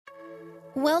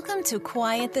Welcome to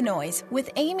Quiet the Noise with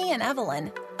Amy and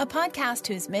Evelyn, a podcast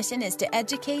whose mission is to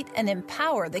educate and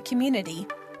empower the community,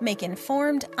 make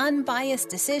informed, unbiased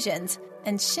decisions,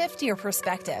 and shift your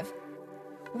perspective.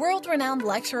 World-renowned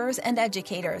lecturers and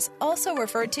educators, also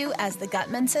referred to as the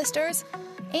Gutman Sisters,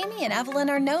 Amy and Evelyn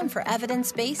are known for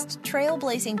evidence-based,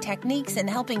 trailblazing techniques in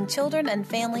helping children and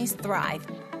families thrive.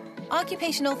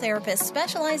 Occupational therapists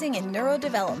specializing in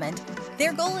neurodevelopment,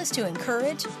 their goal is to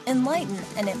encourage, enlighten,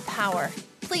 and empower.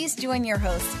 Please join your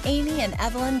hosts, Amy and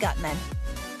Evelyn Gutman.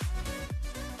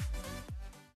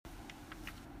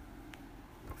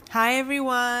 Hi,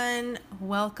 everyone.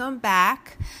 Welcome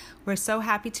back. We're so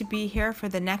happy to be here for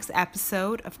the next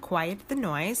episode of Quiet the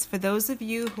Noise. For those of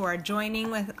you who are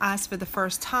joining with us for the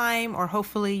first time, or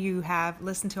hopefully you have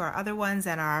listened to our other ones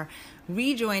and are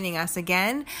rejoining us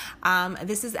again,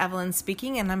 this is Evelyn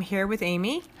speaking, and I'm here with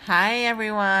Amy. Hi,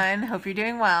 everyone. Hope you're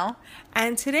doing well.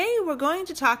 And today we're going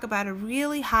to talk about a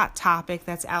really hot topic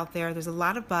that's out there. There's a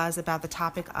lot of buzz about the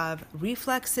topic of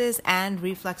reflexes and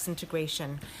reflex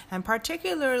integration, and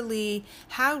particularly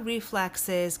how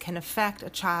reflexes can affect a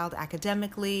child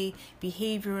academically,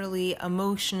 behaviorally,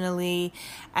 emotionally,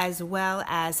 as well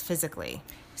as physically.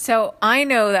 So I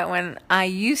know that when I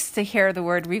used to hear the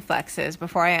word reflexes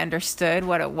before I understood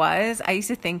what it was, I used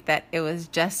to think that it was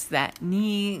just that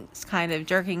knee kind of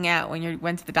jerking out when you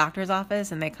went to the doctor's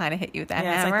office and they kind of hit you with that hammer.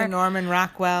 Yeah, it's like the Norman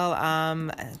Rockwell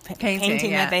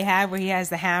painting that they have where he has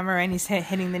the hammer and he's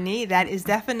hitting the knee. That is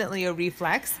definitely a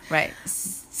reflex. Right.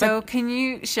 So can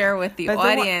you share with the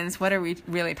audience what are we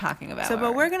really talking about? So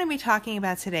what we're going to be talking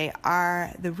about today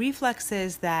are the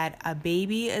reflexes that a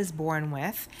baby is born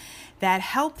with that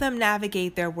help them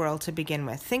navigate their world to begin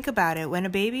with. Think about it. When a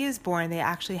baby is born, they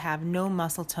actually have no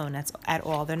muscle tone at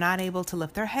all. They're not able to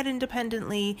lift their head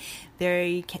independently.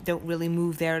 They don't really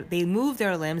move they move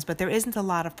their limbs, but there isn't a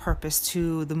lot of purpose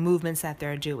to the movements that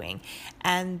they're doing.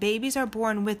 And babies are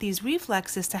born with these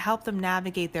reflexes to help them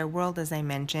navigate their world, as I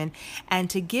mentioned,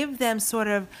 and to give them sort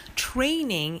of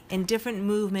training in different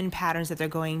movement patterns that they're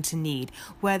going to need.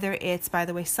 Whether it's, by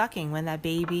the way, sucking, when that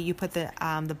baby, you put the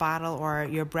bottle or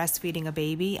you're breastfeeding a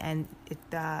baby and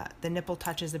the nipple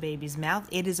touches the baby's mouth,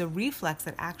 it is a reflex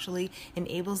that actually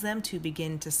enables them to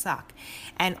begin to suck.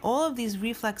 And all of these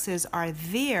reflexes are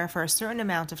there for a certain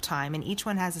amount of time, and each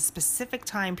one has a specific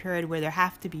time period where they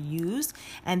have to be used.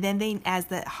 And then as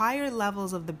the higher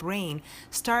levels of the brain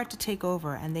start to take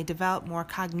over and they develop more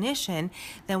cognition,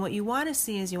 then what you want to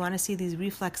see is these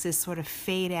reflexes sort of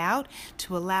fade out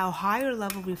to allow higher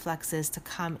level reflexes to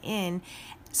come in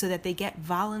so that they get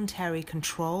voluntary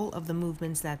control of the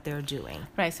movements that they're doing.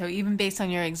 Right, so even based on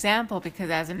your example, because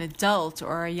as an adult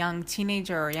or a young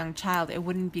teenager or a young child, it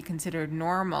wouldn't be considered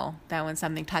normal that when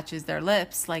something touches their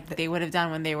lips, like they would have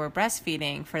done when they were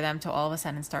breastfeeding, for them to all of a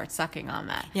sudden start sucking on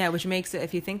that. Yeah, which makes it,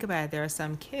 if you think about it, there are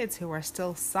some kids who are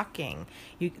still sucking.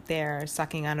 They're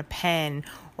sucking on a pen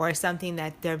or something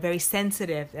that they're very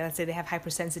sensitive. Let's say they have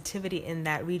hypersensitivity in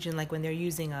that region, like when they're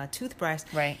using a toothbrush.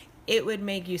 Right. It would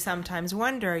make you sometimes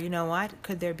wonder,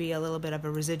 could there be a little bit of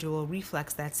a residual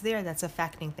reflex that's there that's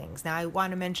affecting things? Now, I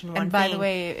want to mention one thing. And by the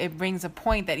way, it brings a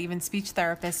point that even speech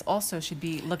therapists also should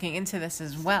be looking into this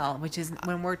as well, which is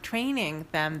when we're training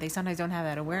them, they sometimes don't have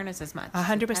that awareness as much.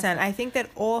 100%. I think that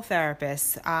all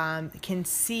therapists can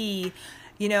see.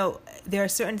 There are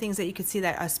certain things that you could see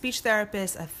that a speech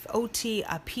therapist, a OT,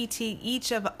 a PT,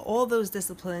 each of all those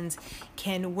disciplines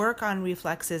can work on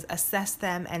reflexes, assess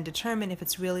them, and determine if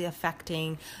it's really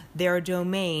affecting their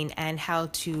domain and how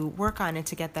to work on it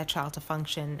to get that child to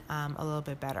function a little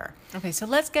bit better. Okay, so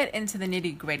let's get into the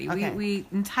nitty-gritty. Okay. We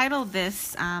entitled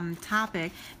this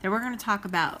topic that we're going to talk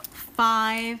about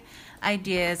 5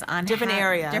 ideas on different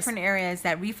areas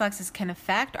that reflexes can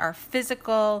affect our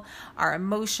physical, our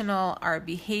emotional, our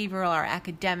behavioral, our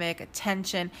academic,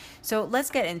 attention. So let's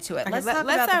get into it. Okay, let's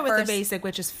start with the basic,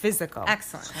 which is physical.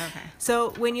 Excellent. Okay. So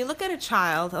when you look at a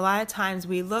child, a lot of times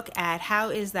we look at how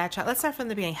is that child. Let's start from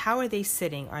the beginning. How are they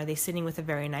sitting? Are they sitting with a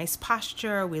very nice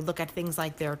posture? We look at things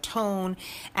like their tone.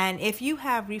 And if you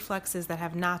have reflexes that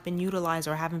have not been utilized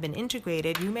or haven't been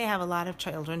integrated, you may have a lot of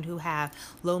children who have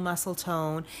low muscle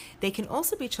tone. They can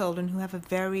also be children who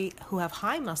have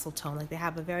high muscle tone, like they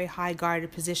have a very high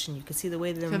guarded position. You can see the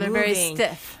way that they're moving. So they're very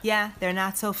stiff. Yeah, they're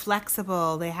not so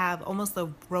flexible. They have almost the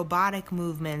robotic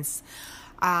movements.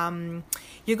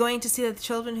 You're going to see that the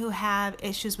children who have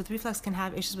issues with reflex can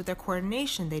have issues with their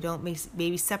coordination. They don't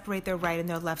maybe separate their right and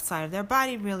their left side of their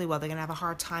body really well. They're going to have a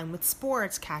hard time with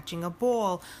sports, catching a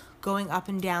ball, going up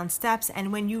and down steps.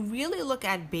 And when you really look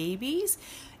at babies,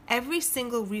 every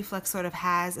single reflex sort of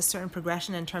has a certain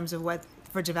progression in terms of what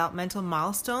for developmental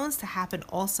milestones to happen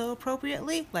also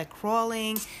appropriately, like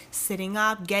crawling, sitting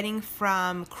up, getting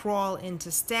from crawl into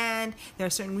stand. There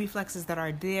are certain reflexes that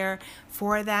are there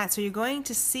for that. So you're going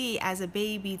to see as a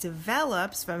baby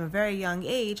develops from a very young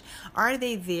age, are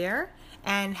they there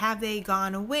and have they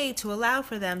gone away to allow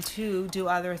for them to do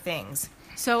other things?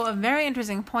 So a very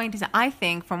interesting point is, I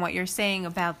think, from what you're saying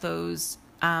about those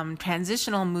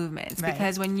transitional movements, Right.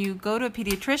 because when you go to a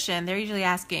pediatrician, they're usually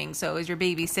asking, so is your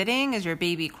baby sitting? Is your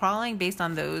baby crawling? Based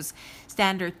on those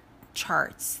standard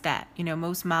charts that,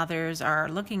 most mothers are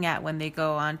looking at when they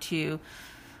go on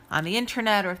the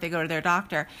internet or if they go to their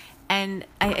doctor. And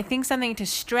I think something to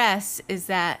stress is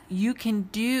that you can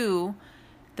do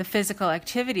the physical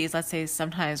activities, let's say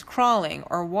sometimes crawling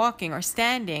or walking or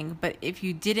standing, but if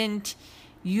you didn't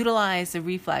utilize the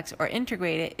reflex or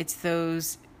integrate it,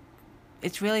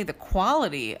 it's really the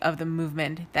quality of the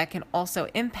movement that can also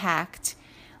impact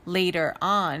later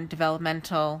on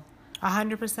developmental.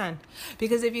 100%.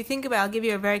 Because if you think about, I'll give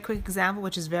you a very quick example,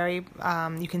 which is very,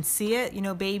 you can see it.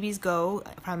 Babies go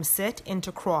from sit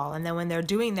into crawl. And then when they're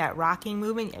doing that rocking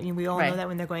movement, we all Right. know that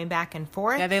when they're going back and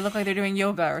forth. Yeah, they look like they're doing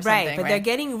yoga or something. Right, but they're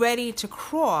getting ready to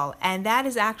crawl, and that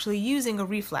is actually using a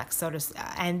reflex.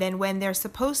 And then when they're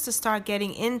supposed to start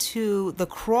getting into the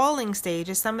crawling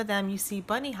stages, some of them you see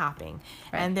bunny hopping,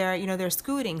 Right. and they're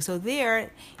scooting. So there,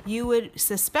 you would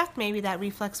suspect maybe that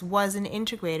reflex wasn't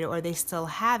integrated, or they still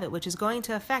have it, which is going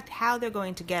to affect how they're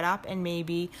going to get up and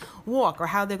maybe walk, or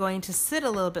how they're going to sit a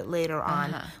little bit later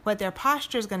on, what their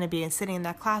posture is going to be in sitting in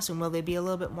that classroom. Will they be a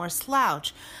little bit more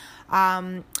slouch?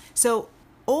 So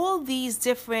all these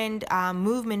different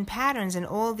movement patterns and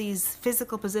all these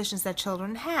physical positions that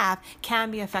children have can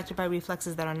be affected by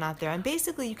reflexes that are not there. And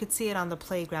basically you could see it on the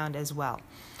playground as well.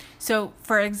 So,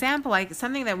 for example, like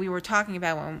something that we were talking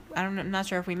about when, I'm not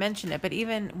sure if we mentioned it, but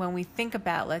even when we think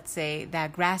about, let's say,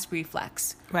 that grasp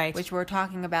reflex, Right. which we're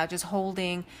talking about just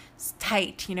holding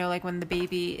tight, like when the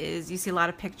baby you see a lot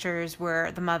of pictures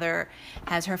where the mother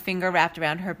has her finger wrapped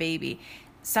around her baby.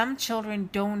 Some children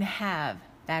don't have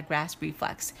that grasp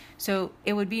reflex. So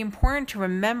it would be important to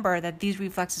remember that these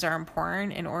reflexes are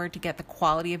important in order to get the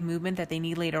quality of movement that they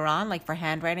need later on, like for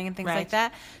handwriting and things Right. like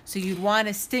that. So you'd want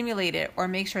to stimulate it or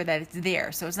make sure that it's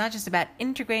there. So it's not just about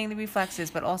integrating the reflexes,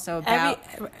 but also about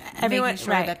making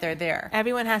sure right. that they're there.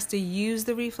 Everyone has to use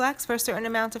the reflex for a certain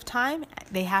amount of time.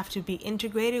 They have to be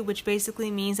integrated, which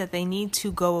basically means that they need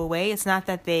to go away. It's not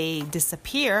that they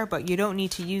disappear, but you don't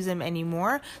need to use them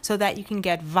anymore, so that you can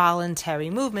get voluntary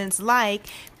movements like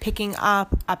picking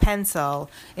up a pencil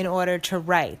in order to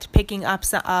write, picking up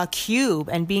a cube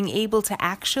and being able to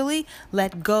actually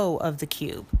let go of the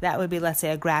cube. That would be, let's say,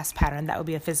 a grasp pattern. That would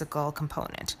be a physical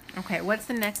component. Okay, what's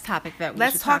the next topic that we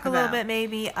Let's should talk talk a little about? bit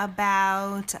maybe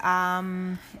about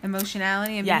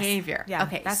Emotionality and Yes. behavior. Yeah,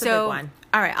 okay, that's a so, big one.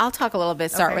 All right, I'll talk a little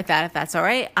bit, start Okay. with that if that's all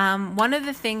right. One of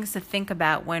the things to think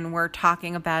about when we're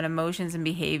talking about emotions and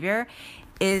behavior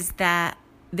is that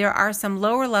there are some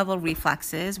lower level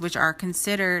reflexes, which are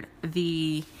considered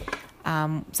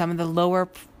some of the lower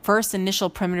first initial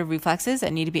primitive reflexes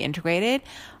that need to be integrated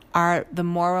are the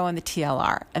Moro and the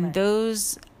TLR. And Right.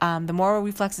 those, the Moro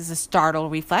reflex is a startle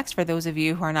reflex for those of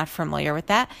you who are not familiar with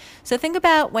that. So think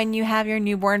about when you have your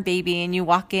newborn baby and you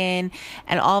walk in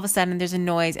and all of a sudden there's a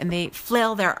noise and they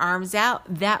flail their arms out.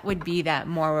 That would be that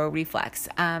Moro reflex.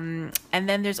 And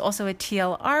then there's also a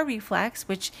TLR reflex,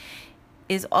 which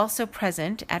is also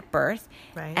present at birth.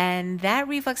 Right. And that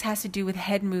reflex has to do with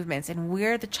head movements and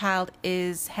where the child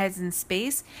is, heads in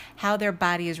space, how their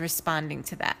body is responding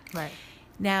to that. Right.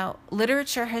 Now,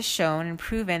 literature has shown and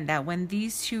proven that when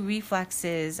these two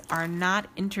reflexes are not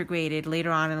integrated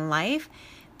later on in life,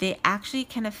 they actually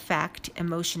can affect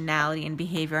emotionality and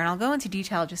behavior. And I'll go into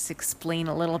detail just to explain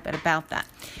a little bit about that.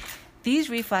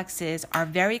 These reflexes are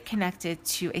very connected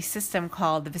to a system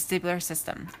called the vestibular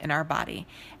system in our body.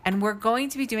 And we're going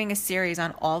to be doing a series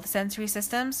on all the sensory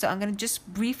systems. So I'm going to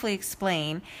just briefly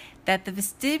explain that the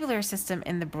vestibular system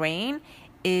in the brain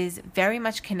is very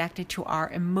much connected to our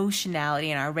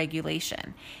emotionality and our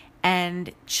regulation.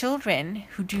 And children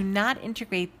who do not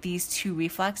integrate these two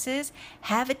reflexes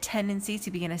have a tendency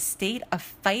to be in a state of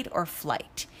fight or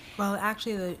flight. Well,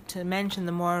 actually, to mention,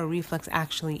 the Moro reflex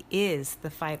actually is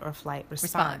the fight or flight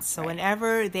response. So right.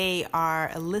 whenever they are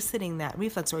eliciting that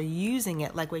reflex or using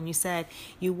it, like when you said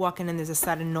you walk in and there's a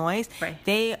sudden noise, Right.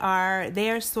 they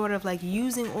are sort of like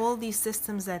using all these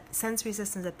systems, sensory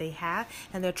systems that they have,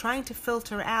 and they're trying to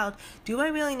filter out, do I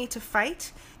really need to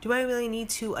fight? Do I really need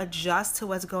to adjust to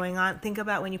what's going on? Think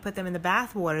about when you put them in the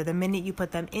bath water. The minute you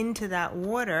put them into that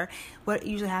water, what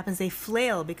usually happens, they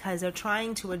flail because they're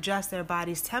trying to adjust their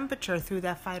body's temperature through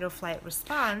that fight or flight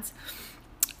response.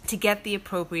 to get the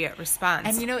appropriate response.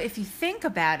 And if you think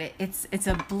about it, it's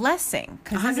a blessing,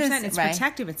 because 100%, it's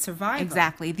protective, it's survival.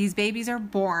 Exactly. These babies are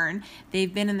born,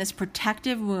 they've been in this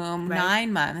protective womb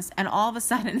 9 months, and all of a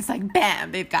sudden it's like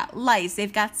bam, they've got lights,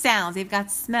 they've got sounds, they've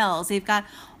got smells, they've got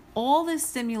all this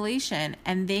stimulation,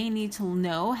 and they need to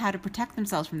know how to protect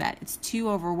themselves from that. It's too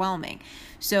overwhelming.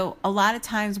 So a lot of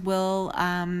times we'll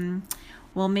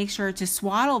make sure to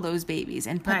swaddle those babies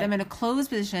and put them in a closed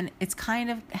position. It's kind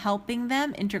of helping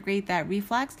them integrate that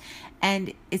reflex,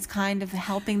 and it's kind of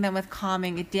helping them with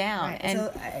calming it down. Right. And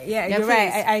so, you're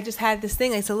right. I just had this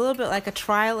thing. It's a little bit like a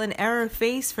trial and error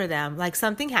phase for them. Like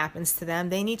something happens to them.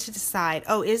 They need to decide,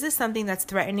 is this something that's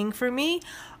threatening for me?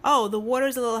 Oh, the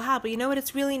water's a little hot, but you know what?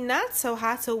 It's really not so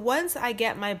hot. So once I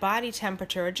get my body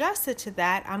temperature adjusted to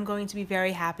that, I'm going to be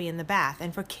very happy in the bath.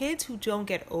 And for kids who don't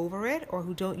get over it or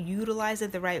who don't utilize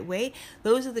it the right way,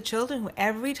 those are the children who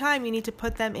every time you need to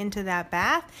put them into that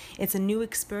bath, it's a new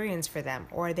experience for them,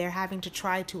 or they're having to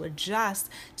try to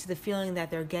adjust to the feeling that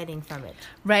they're getting from it.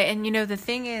 Right. And the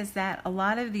thing is that a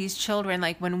lot of these children,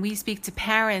 like when we speak to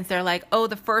parents, they're like,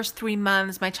 the first 3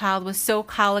 months my child was so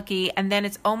colicky, and then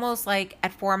it's almost like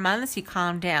at 4 months he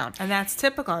calmed down. And that's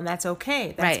typical, and that's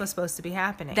okay. That's what's supposed to be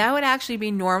happening. That would actually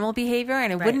be normal behavior,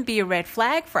 and it wouldn't be a red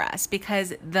flag for us,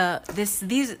 because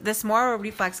this Moro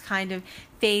reflex kind of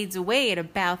fades away at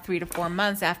about 3 to 4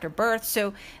 months after birth.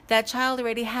 So that child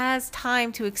already has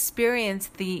time to experience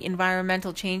the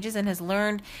environmental changes and has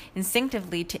learned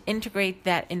instinctively to integrate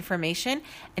that information,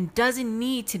 and doesn't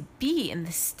need to be in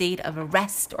the state of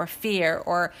arrest or fear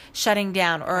or shutting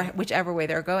down, or whichever way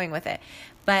they're going with it.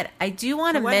 But I do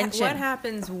want to mention... What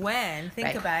happens when,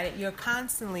 think about it, you're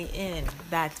constantly in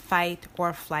that fight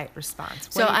or flight response.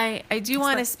 So I do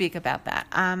want to speak about that.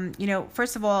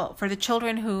 First of all, for the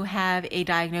children who have a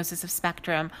diagnosis of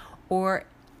spectrum or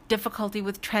difficulty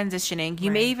with transitioning,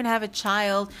 you may even have a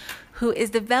child who is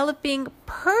developing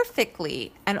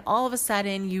perfectly, and all of a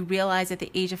sudden you realize at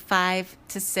the age of 5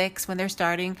 to 6, when they're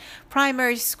starting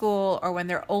primary school or when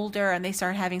they're older and they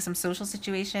start having some social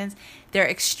situations, they're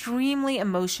extremely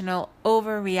emotional,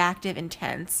 overreactive,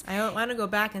 intense. I want to go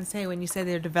back and say, when you say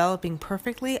they're developing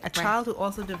perfectly, a child who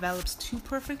also develops too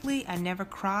perfectly and never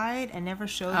cried and never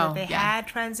showed that they had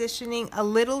a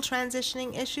little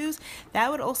transitioning issues, that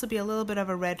would also be a little bit of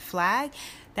a red flag.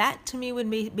 That to me would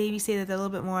maybe say that they're a little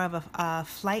bit more of a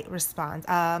flight response.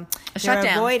 They're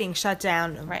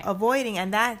shutdown. Avoiding,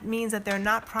 and that means that they're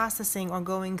not processing or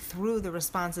going through the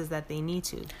responses that they need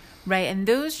to. Right, and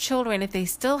those children, if they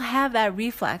still have that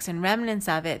reflex and remnants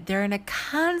of it, they're in a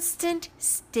constant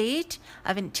state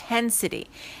of intensity.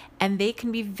 And they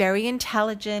can be very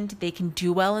intelligent, they can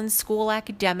do well in school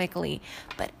academically,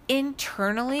 but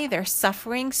internally they're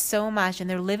suffering so much, and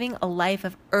they're living a life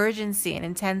of urgency and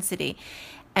intensity.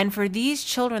 And for these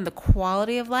children, the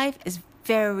quality of life is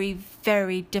very,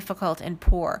 very difficult and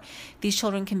poor. These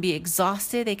children can be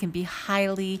exhausted. They can be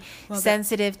highly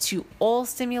sensitive to all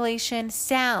stimulation,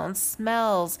 sounds,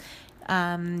 smells,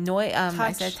 noise.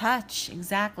 I said touch.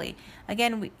 Exactly.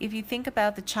 Again, if you think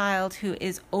about the child who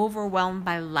is overwhelmed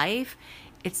by life,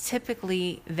 it's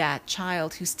typically that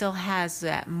child who still has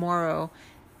that Moro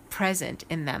present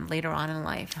in them later on in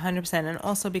life. 100%. And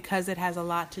also because it has a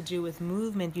lot to do with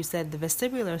movement, you said the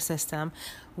vestibular system,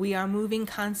 we are moving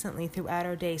constantly throughout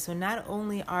our day. So not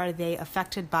only are they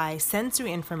affected by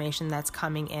sensory information that's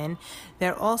coming in,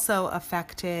 they're also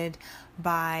affected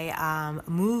by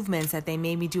movements that they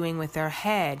may be doing with their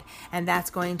head, and that's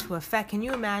going to affect. Can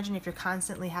you imagine if you're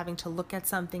constantly having to look at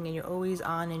something and you're always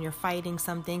on and you're fighting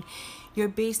something? You're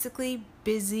basically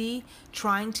busy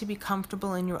trying to be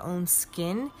comfortable in your own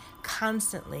skin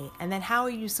constantly. And then how are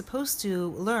you supposed to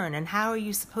learn, and how are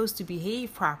you supposed to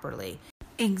behave properly?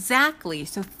 Exactly.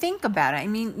 So think about it. I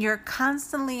mean, you're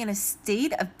constantly in a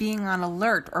state of being on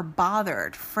alert or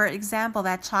bothered. For example,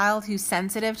 that child who's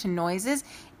sensitive to noises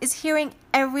is hearing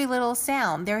every little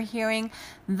sound. They're hearing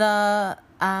the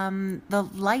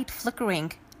light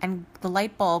flickering and the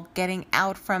light bulb getting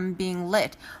out from being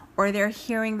lit, or they're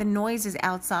hearing the noises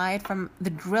outside from the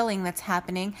drilling that's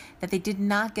happening that they did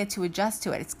not get to adjust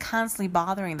to it. It's constantly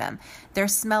bothering them. They're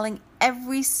smelling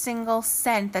every single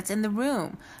scent that's in the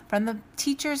room, from the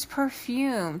teacher's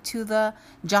perfume to the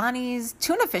Johnny's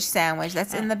tuna fish sandwich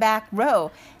that's in the back row.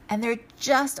 and they're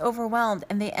just overwhelmed,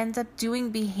 and they end up doing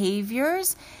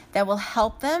behaviors that will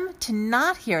help them to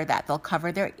not hear that. They'll cover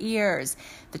their ears.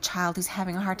 The child who's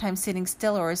having a hard time sitting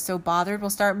still or is so bothered will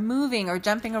start moving or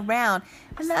jumping around.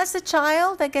 And that's the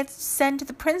child that gets sent to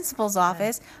the principal's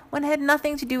office when it had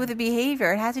nothing to do with the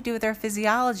behavior. It had to do with their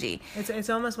physiology. It's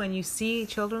almost when you see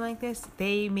children like this,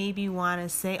 they maybe want to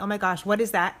say, oh my gosh, what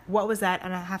is that? What was that?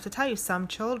 And I have to tell you, some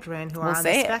children who are on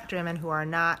the spectrum and who are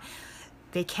not,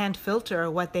 they can't filter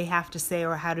what they have to say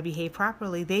or how to behave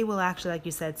properly. They will actually, like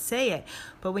you said, say it.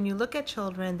 But when you look at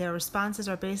children, their responses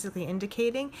are basically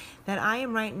indicating that I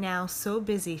am right now so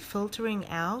busy filtering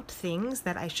out things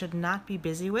that I should not be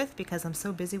busy with because I'm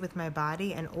so busy with my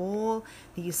body and all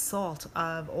the assault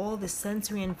of all the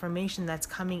sensory information that's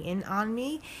coming in on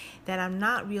me that I'm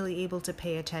not really able to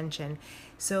pay attention.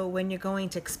 So when you're going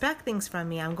to expect things from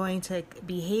me, I'm going to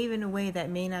behave in a way that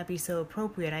may not be so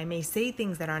appropriate. I may say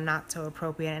things that are not so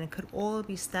appropriate, and it could all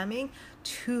be stemming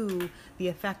to the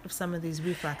effect of some of these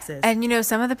reflexes. And, you know,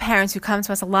 some of the parents who come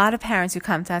to us, a lot of parents who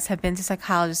come to us have been to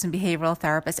psychologists and behavioral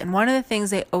therapists. And one of the things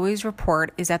they always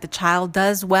report is that the child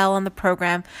does well on the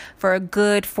program for a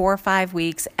good 4 or 5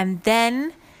 weeks, and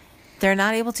then they're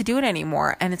not able to do it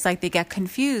anymore. And it's like they get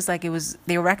confused, like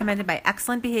they were recommended by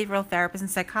excellent behavioral therapists and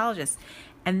psychologists.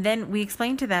 And then we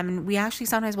explain to them, and we actually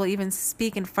sometimes will even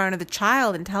speak in front of the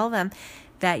child and tell them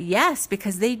that yes,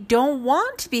 because they don't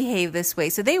want to behave this way.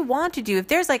 So they want to do, if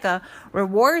there's like a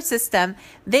reward system,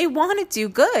 they want to do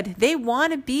good. They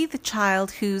want to be the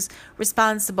child who's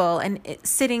responsible and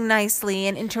sitting nicely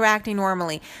and interacting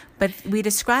normally. But we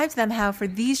describe to them how for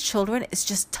these children, it's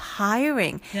just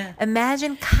tiring. Yeah.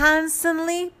 Imagine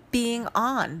constantly being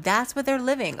on. That's what they're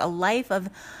living, a life of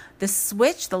the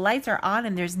switch, the lights are on,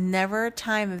 and there's never a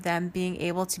time of them being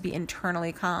able to be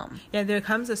internally calm. Yeah, there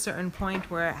comes a certain point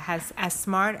where as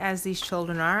smart as these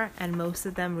children are, and most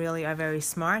of them really are very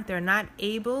smart, they're not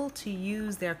able to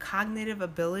use their cognitive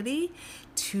ability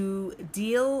to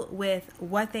deal with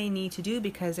what they need to do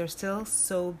because they're still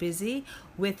so busy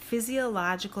with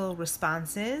physiological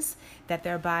responses that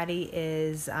their body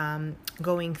is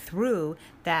going through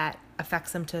that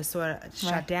affects them to sort of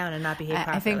shut down and not behave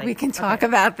properly. I think we can talk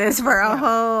about this for a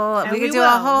whole, and we could do a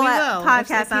whole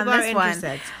podcast if on this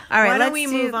one. All right, why don't we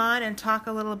move on and talk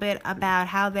a little bit about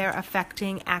how they're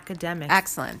affecting academics.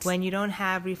 Excellent. When you don't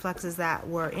have reflexes that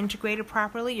were integrated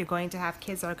properly, you're going to have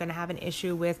kids that are going to have an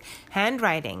issue with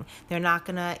handwriting. They're not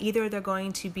going to, either they're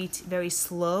going to be very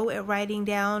slow at writing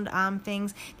down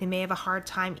things. They may have a hard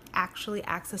time actually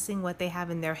accessing what they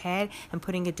have in their head and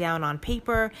putting it down on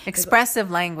paper. Expressive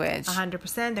language.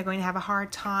 100%. They're going to have a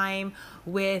hard time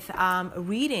with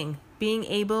reading, being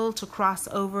able to cross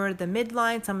over the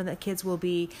midline. Some of the kids will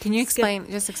be... Can you explain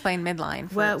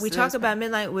midline? Well, we talk about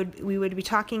midline, we would be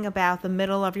talking about the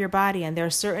middle of your body, and there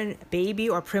are certain baby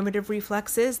or primitive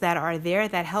reflexes that are there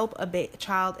that help a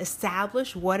child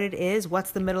establish what it is, what's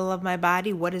the middle of my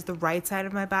body, what is the right side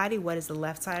of my body, what is the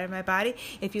left side of my body.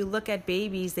 If you look at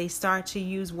babies, they start to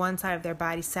use one side of their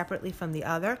body separately from the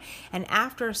other, and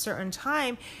after a certain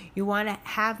time, you want to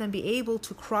have them be able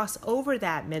to cross over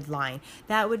that midline.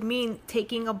 That would mean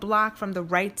taking a block from the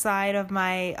right side of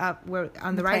my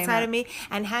right side of me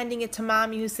and handing it to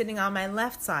mommy who's sitting on my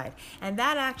left side, and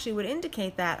that actually would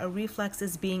indicate that a reflex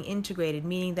is being integrated,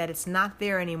 meaning that it's not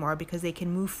there anymore because they can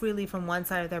move freely from one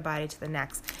side of their body to the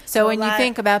next. So when you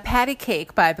think about patty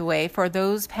cake, by the way, for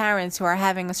those parents who are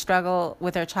having a struggle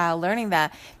with their child learning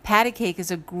that, patty cake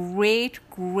is a great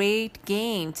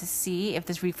game to see if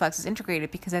this reflex is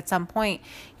integrated, because at some point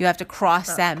you have to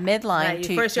cross that midline.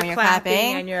 Right. First you're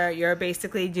clapping and you're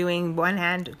basically doing one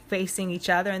hand facing each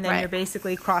other, and then you're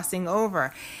basically crossing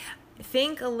over.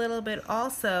 Think a little bit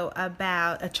also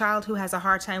about a child who has a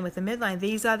hard time with the midline.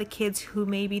 These are the kids who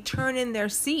maybe turn in their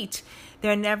seat.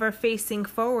 They're never facing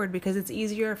forward because it's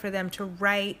easier for them to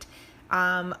write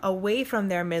away from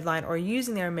their midline or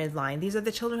using their midline. These are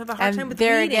the children who have a hard time with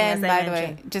reading, again, by the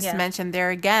way, mentioned,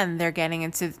 they're getting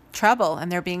into trouble,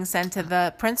 and they're being sent to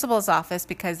the principal's office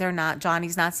because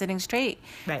Johnny's not sitting straight.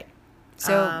 Right.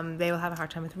 So they will have a hard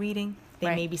time with reading.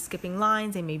 They may be skipping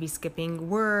lines. They may be skipping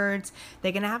words.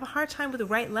 They're going to have a hard time with the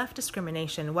right-left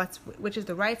discrimination. Which is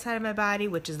the right side of my body?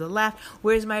 Which is the left?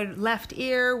 Where's my left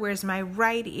ear? Where's my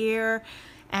right ear?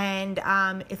 And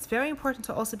it's very important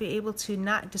to also be able to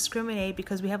not discriminate,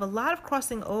 because we have a lot of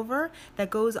crossing over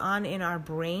that goes on in our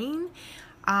brain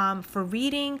for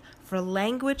reading, for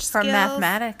language skills, for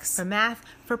mathematics, for math,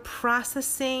 for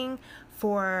processing,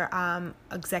 for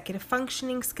executive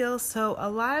functioning skills. So a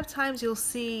lot of times you'll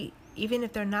see even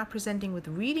if they're not presenting with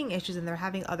reading issues and they're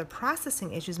having other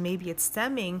processing issues, maybe it's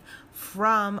stemming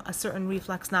from a certain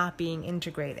reflex not being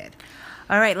integrated.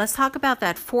 All right, let's talk about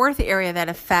that fourth area that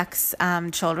affects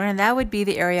children, and that would be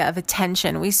the area of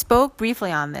attention. We spoke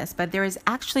briefly on this, but there is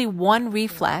actually one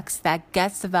reflex that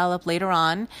gets developed later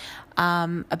on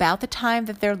about the time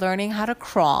that they're learning how to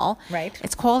crawl. Right.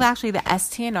 It's called actually the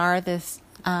STNR, this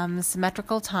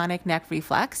symmetrical tonic neck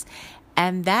reflex.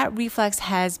 And that reflex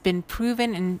has been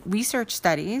proven in research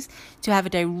studies to have a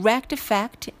direct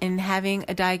effect in having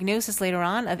a diagnosis later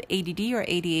on of ADD or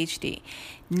ADHD.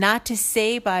 Not to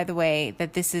say, by the way,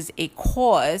 that this is a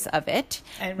cause of it.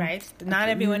 Right. Not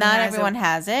everyone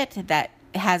has it that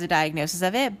has a diagnosis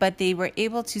of it, but they were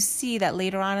able to see that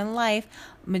later on in life,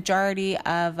 majority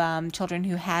of children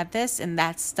who had this in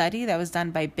that study that was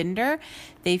done by Binder,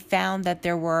 they found that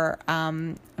there were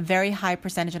a very high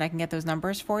percentage, and I can get those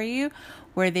numbers for you,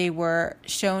 where they were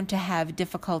shown to have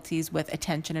difficulties with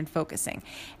attention and focusing.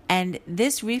 And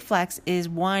this reflex is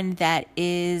one that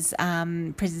is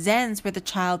presents with the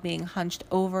child being hunched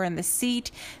over in the seat.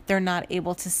 They're not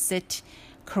able to sit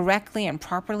correctly and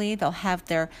properly. They'll have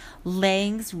their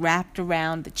legs wrapped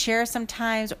around the chair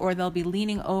sometimes, or they'll be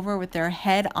leaning over with their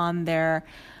head on their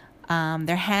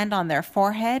hand on their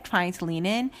forehead, trying to lean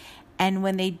in. And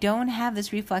when they don't have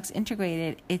this reflex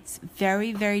integrated, it's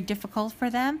very, very difficult for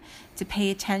them to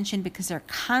pay attention because they're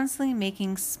constantly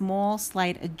making small,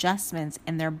 slight adjustments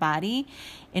in their body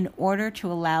in order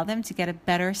to allow them to get a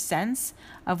better sense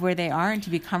of where they are and to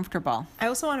be comfortable. I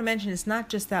also want to mention it's not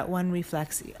just that one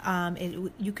reflex.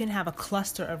 You can have a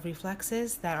cluster of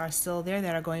reflexes that are still there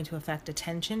that are going to affect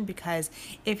attention, because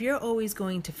if you're always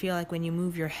going to feel like when you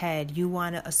move your head, you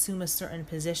want to assume a certain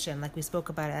position, like we spoke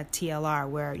about at TLR,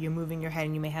 where you're moving your head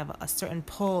and you may have a certain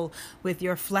pull with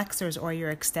your flexors or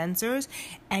your extensors,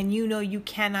 and you know you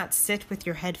cannot sit with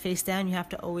your head face down, you have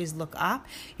to always look up,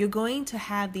 you're going to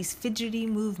have these fidgety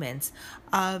movements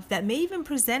that may even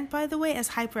present, by the way, as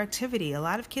hyperactivity. A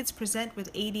lot of kids present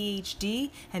with ADHD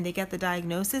and they get the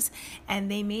diagnosis, and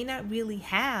they may not really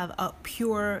have a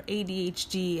pure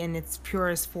ADHD in its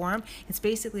purest form. It's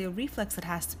basically a reflex that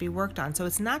has to be worked on. So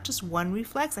it's not just one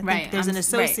reflex. I think there's an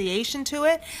association to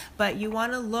it, but you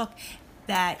want to look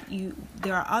that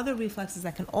there are other reflexes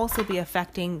that can also be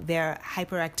affecting their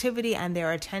hyperactivity and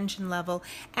their attention level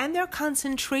and their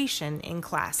concentration in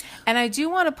class. And I do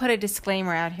want to put a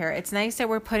disclaimer out here. It's nice that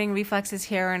we're putting reflexes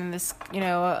here in this,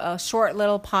 a short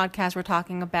little podcast. We're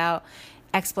talking about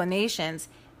explanations.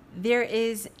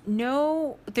 There's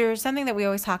something that we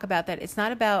always talk about, that it's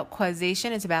not about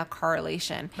causation, it's about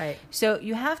correlation. Right. So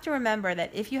you have to remember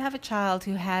that if you have a child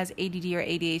who has ADD or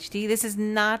ADHD, this is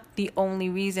not the only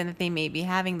reason that they may be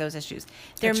having those issues.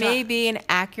 There may be an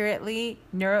accurately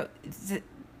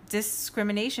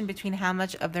discrimination between how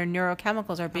much of their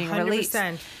neurochemicals are being 100%. released.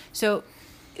 So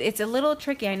it's a little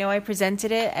tricky. I know I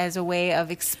presented it as a way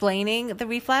of explaining the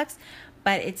reflex,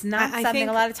 but it's not something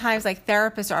a lot of times like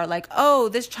therapists are like, oh,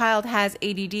 this child has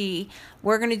ADD.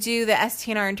 We're going to do the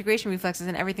STNR integration reflexes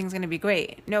and everything's going to be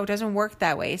great. No, it doesn't work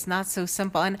that way. It's not so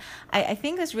simple. And I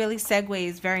think this really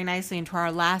segues very nicely into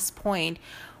our last point,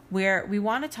 where we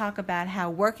want to talk about how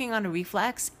working on a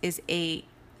reflex is a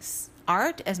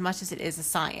art as much as it is a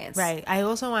science. Right. I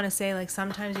also want to say,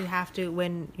 sometimes you have to,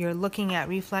 when you're looking at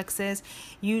reflexes,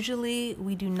 usually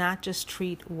we do not just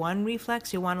treat one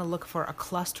reflex. You want to look for a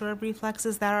cluster of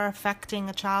reflexes that are affecting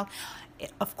a child.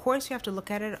 Of course, you have to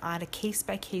look at it on a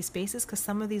case-by-case basis, because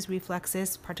some of these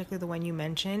reflexes, particularly the one you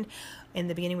mentioned in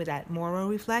the beginning with that Moro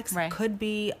reflex, could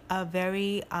be a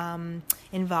very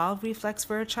involved reflex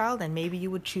for a child, and maybe you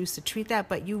would choose to treat that.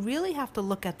 But you really have to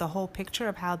look at the whole picture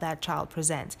of how that child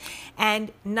presents.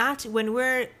 And not when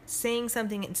we're saying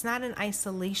something, it's not in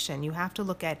isolation. You have to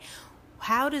look at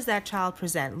how does that child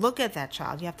present? Look at that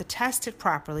child. You have to test it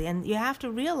properly, and you have to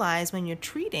realize when you're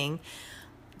treating,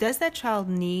 does that child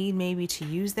need maybe to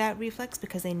use that reflex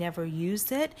because they never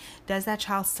used it? Does that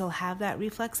child still have that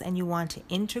reflex and you want to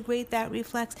integrate that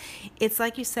reflex? It's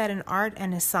like you said, an art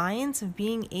and a science of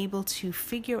being able to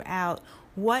figure out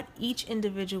what each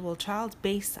individual child,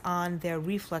 based on their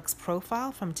reflex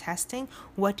profile from testing,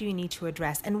 what do you need to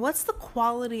address? And what's the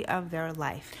quality of their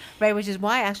life? Right, which is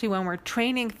why actually when we're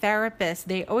training therapists,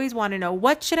 they always want to know,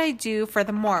 what should I do for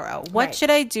the Moro? What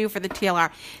should I do for the TLR?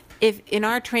 If in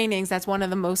our trainings, that's one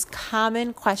of the most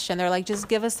common questions. They're like, just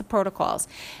give us the protocols.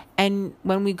 And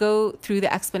when we go through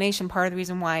the explanation, part of the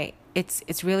reason why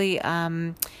it's really,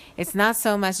 it's not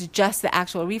so much just the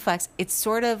actual reflex. It's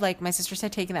sort of like my sister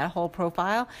said, taking that whole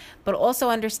profile, but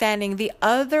also understanding the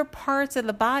other parts of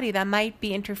the body that might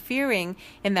be interfering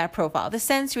in that profile, the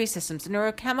sensory systems, the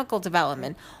neurochemical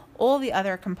development. all the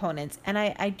other components. And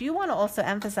I do want to also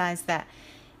emphasize that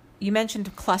you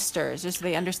mentioned clusters, just so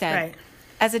they understand. Right.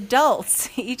 As adults,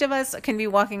 each of us can be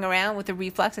walking around with a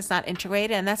reflex that's not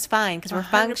integrated, and that's fine because we're 100%.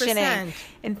 functioning.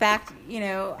 In fact,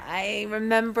 I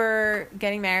remember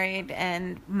getting married,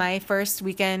 and my first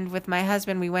weekend with my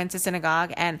husband, we went to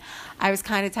synagogue, and I was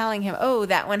kind of telling him, oh,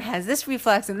 that one has this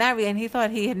reflex and that, and he thought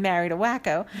he had married a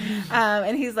wacko.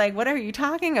 And he's like, what are you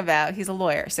talking about? He's a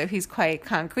lawyer, so he's quite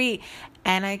concrete.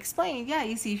 And I explained,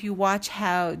 you see, if you watch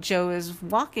how Joe is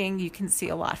walking, you can see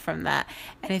a lot from that.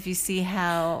 And if you see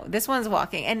how this one's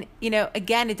walking, and,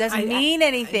 again, it doesn't mean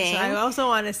anything. I also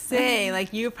want to say,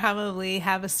 like, you probably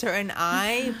have a certain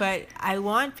eye, but I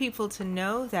want people to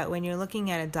know that when you're looking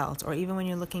at adults, or even when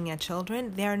you're looking at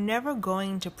children, they're never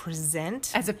going to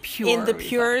present as a pure in the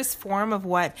purest form of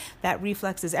what that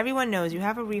reflex is. Everyone knows you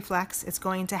have a reflex, it's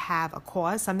going to have a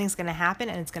cause, something's going to happen,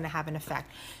 and it's going to have an effect.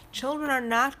 Children are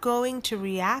not going to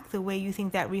react the way you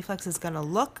think that reflex is going to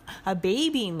look. A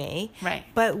baby may. Right.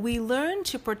 But we learn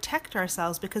to protect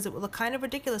ourselves because it will look kind of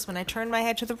ridiculous when I turn my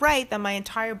head to the right, then my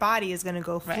entire body is going to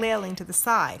go flailing to the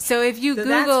side. So if you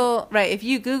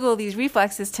Google these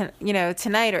reflexes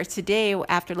tonight or today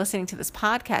after listening to this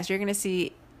podcast, you're going to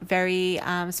see very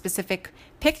specific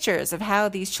pictures of how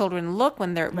these children look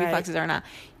when their reflexes are not.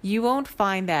 You won't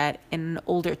find that in an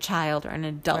older child or an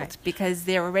adult because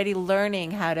they're already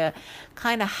learning how to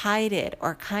kind of hide it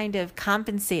or kind of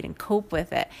compensate and cope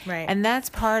with it. Right. And that's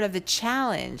part of the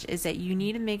challenge, is that you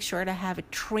need to make sure to have a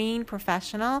trained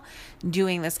professional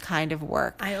doing this kind of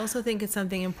work. I also think it's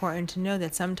something important to know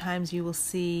that sometimes you will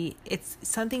see, it's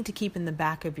something to keep in the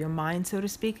back of your mind, so to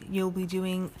speak. You'll be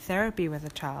doing therapy with a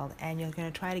child and you're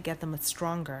going to try to get them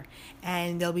stronger,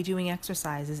 and they'll be doing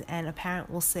exercises, and a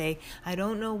parent will say, I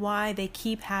don't know why they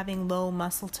keep having low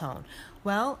muscle tone.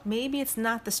 Well, maybe it's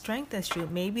not the strength issue.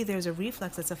 Maybe there's a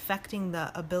reflex that's affecting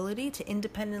the ability to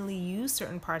independently use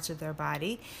certain parts of their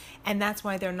body, and that's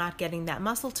why they're not getting that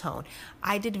muscle tone.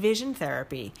 I did vision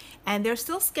therapy, and they're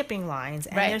still skipping lines,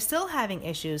 and they're still having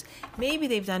issues. Maybe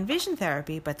they've done vision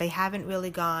therapy, but they haven't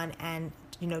really gone and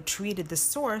treated the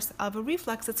source of a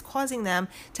reflex that's causing them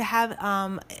to have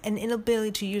an inability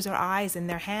to use their eyes and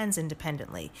their hands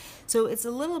independently. So it's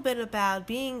a little bit about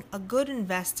being a good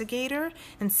investigator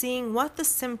and seeing what the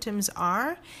symptoms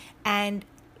are, and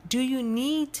do you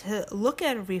need to look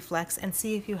at a reflex and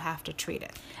see if you have to treat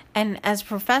it. And as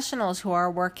professionals who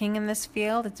are working in this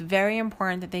field, it's very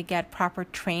important that they get proper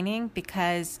training,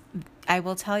 because I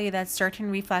will tell you that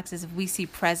certain reflexes, if we see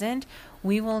present,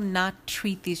 we will not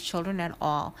treat these children at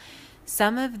all.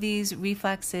 Some of these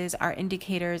reflexes are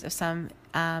indicators of some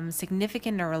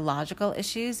significant neurological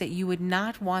issues that you would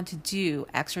not want to do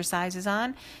exercises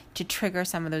on to trigger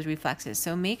some of those reflexes.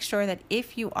 So make sure that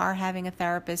if you are having a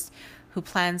therapist who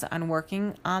plans on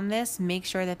working on this, make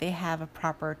sure that they have a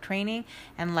proper training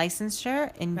and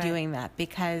licensure in doing that.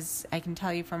 Because I can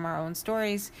tell you from our own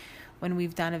stories, when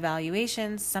we've done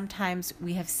evaluations, sometimes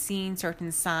we have seen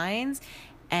certain signs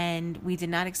and we did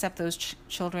not accept those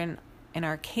children in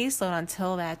our caseload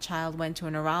until that child went to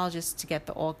a neurologist to get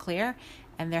the all clear.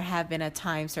 And there have been at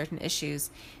times certain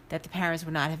issues that the parents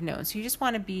would not have known. So you just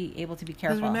want to be able to be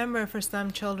careful. Because remember, for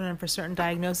some children and for certain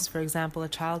diagnoses, for example, a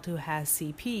child who has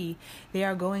CP, they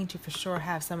are going to for sure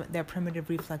have some of their primitive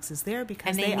reflexes there,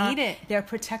 because they need it. They're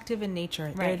protective in nature.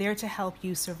 Right. They're there to help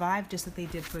you survive, just as they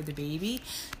did for the baby.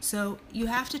 So you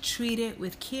have to treat it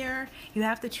with care. You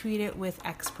have to treat it with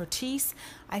expertise.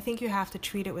 I think you have to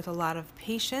treat it with a lot of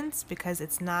patience, because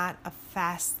it's not a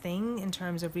fast thing in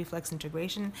terms of reflex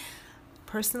integration.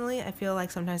 Personally, I feel like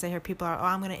sometimes I hear people are,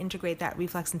 I'm going to integrate that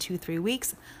reflex in 2-3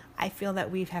 weeks. I feel that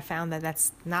we have found that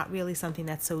that's not really something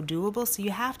that's so doable. So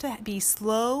you have to be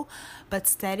slow but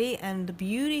steady. And the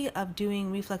beauty of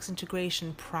doing reflex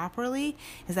integration properly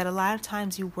is that a lot of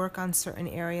times you work on certain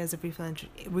areas of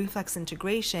reflex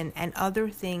integration and other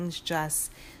things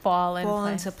just fall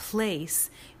into place,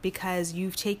 because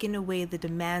you've taken away the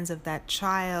demands of that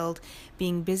child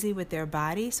being busy with their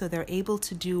body, so they're able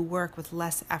to do work with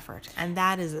less effort. And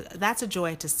that's a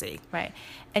joy to see. Right.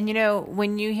 And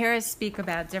when you hear us speak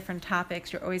about different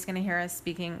topics, you're always going to hear us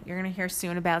speaking, you're going to hear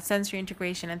soon about sensory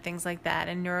integration and things like that,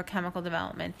 and neurochemical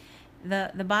development.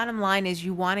 The bottom line is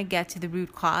you want to get to the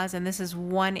root cause, and this is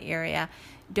one area.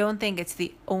 Don't think it's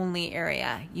the only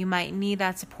area. You might need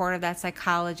that support of that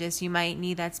psychologist. You might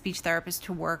need that speech therapist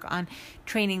to work on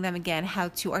training them again how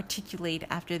to articulate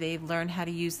after they've learned how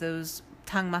to use those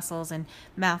tongue muscles and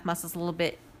mouth muscles a little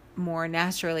bit more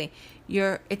naturally.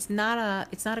 It's not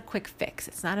a quick fix.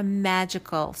 It's not a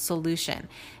magical solution.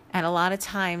 And a lot of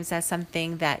times that's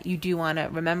something that you do want to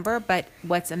remember. But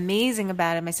what's amazing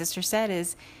about it, my sister said,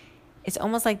 is it's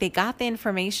almost like they got the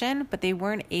information, but they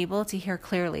weren't able to hear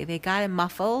clearly. They got it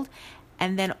muffled.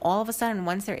 And then all of a sudden,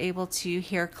 once they're able to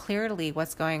hear clearly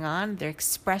what's going on, their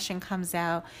expression comes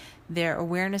out, their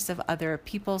awareness of other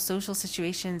people, social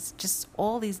situations, just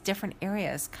all these different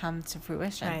areas come to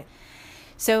fruition. Right.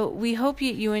 So we hope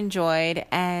you enjoyed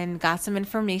and got some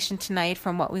information tonight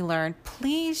from what we learned.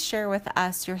 Please share with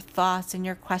us your thoughts and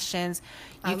your questions.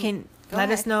 You can let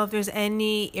us know if there's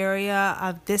any area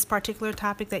of this particular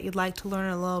topic that you'd like to learn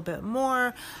a little bit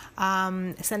more.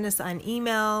 Send us an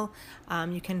email.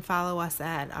 You can follow us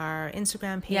at our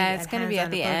Instagram page. Yeah, it's going to be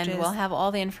at the end. We'll have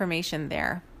all the information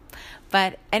there.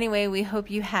 But anyway, we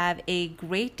hope you have a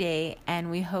great day,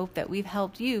 and we hope that we've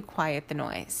helped you quiet the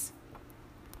noise.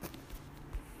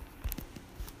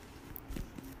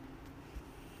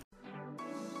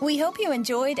 We hope you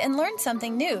enjoyed and learned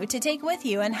something new to take with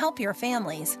you and help your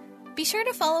families. Be sure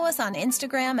to follow us on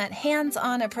Instagram at Hands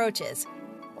On Approaches,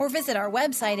 or visit our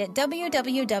website at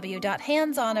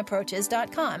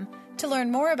www.handsonapproaches.com to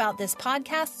learn more about this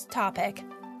podcast's topic.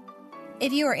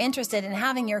 If you are interested in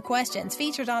having your questions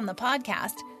featured on the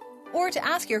podcast, or to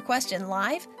ask your question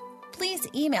live, please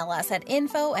email us at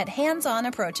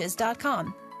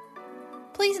info@handsonapproaches.com.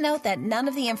 Please note that none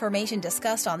of the information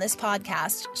discussed on this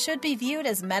podcast should be viewed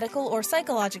as medical or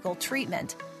psychological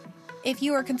treatment. If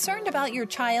you are concerned about your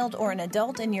child or an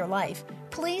adult in your life,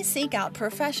 please seek out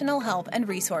professional help and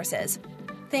resources.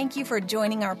 Thank you for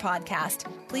joining our podcast.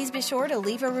 Please be sure to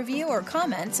leave a review or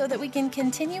comment so that we can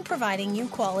continue providing you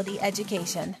quality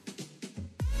education.